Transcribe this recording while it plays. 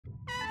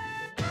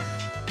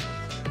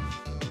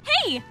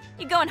Hey!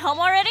 You going home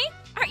already?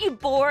 Aren't you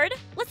bored?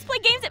 Let's play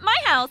games at my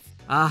house.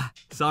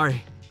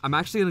 Sorry. I'm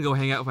actually gonna go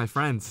hang out with my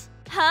friends.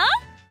 Huh?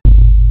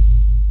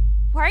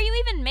 Why are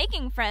you even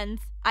making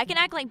friends? I can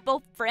act like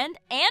both friend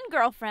and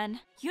girlfriend.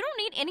 You don't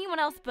need anyone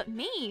else but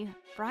me,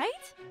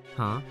 right?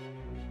 Huh?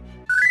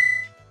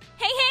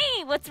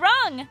 Hey, what's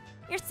wrong?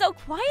 You're so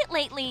quiet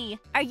lately.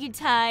 Are you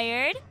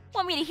tired?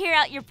 Want me to hear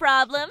out your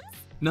problems?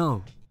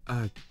 No,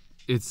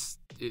 it's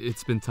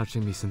been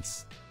touching me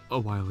since a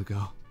while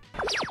ago.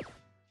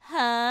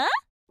 Huh?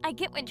 I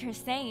get what you're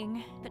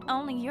saying, but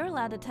only you're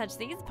allowed to touch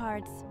these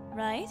parts,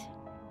 right?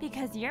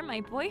 Because you're my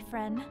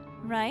boyfriend,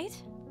 right?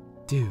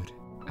 Dude,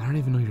 I don't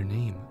even know your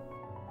name.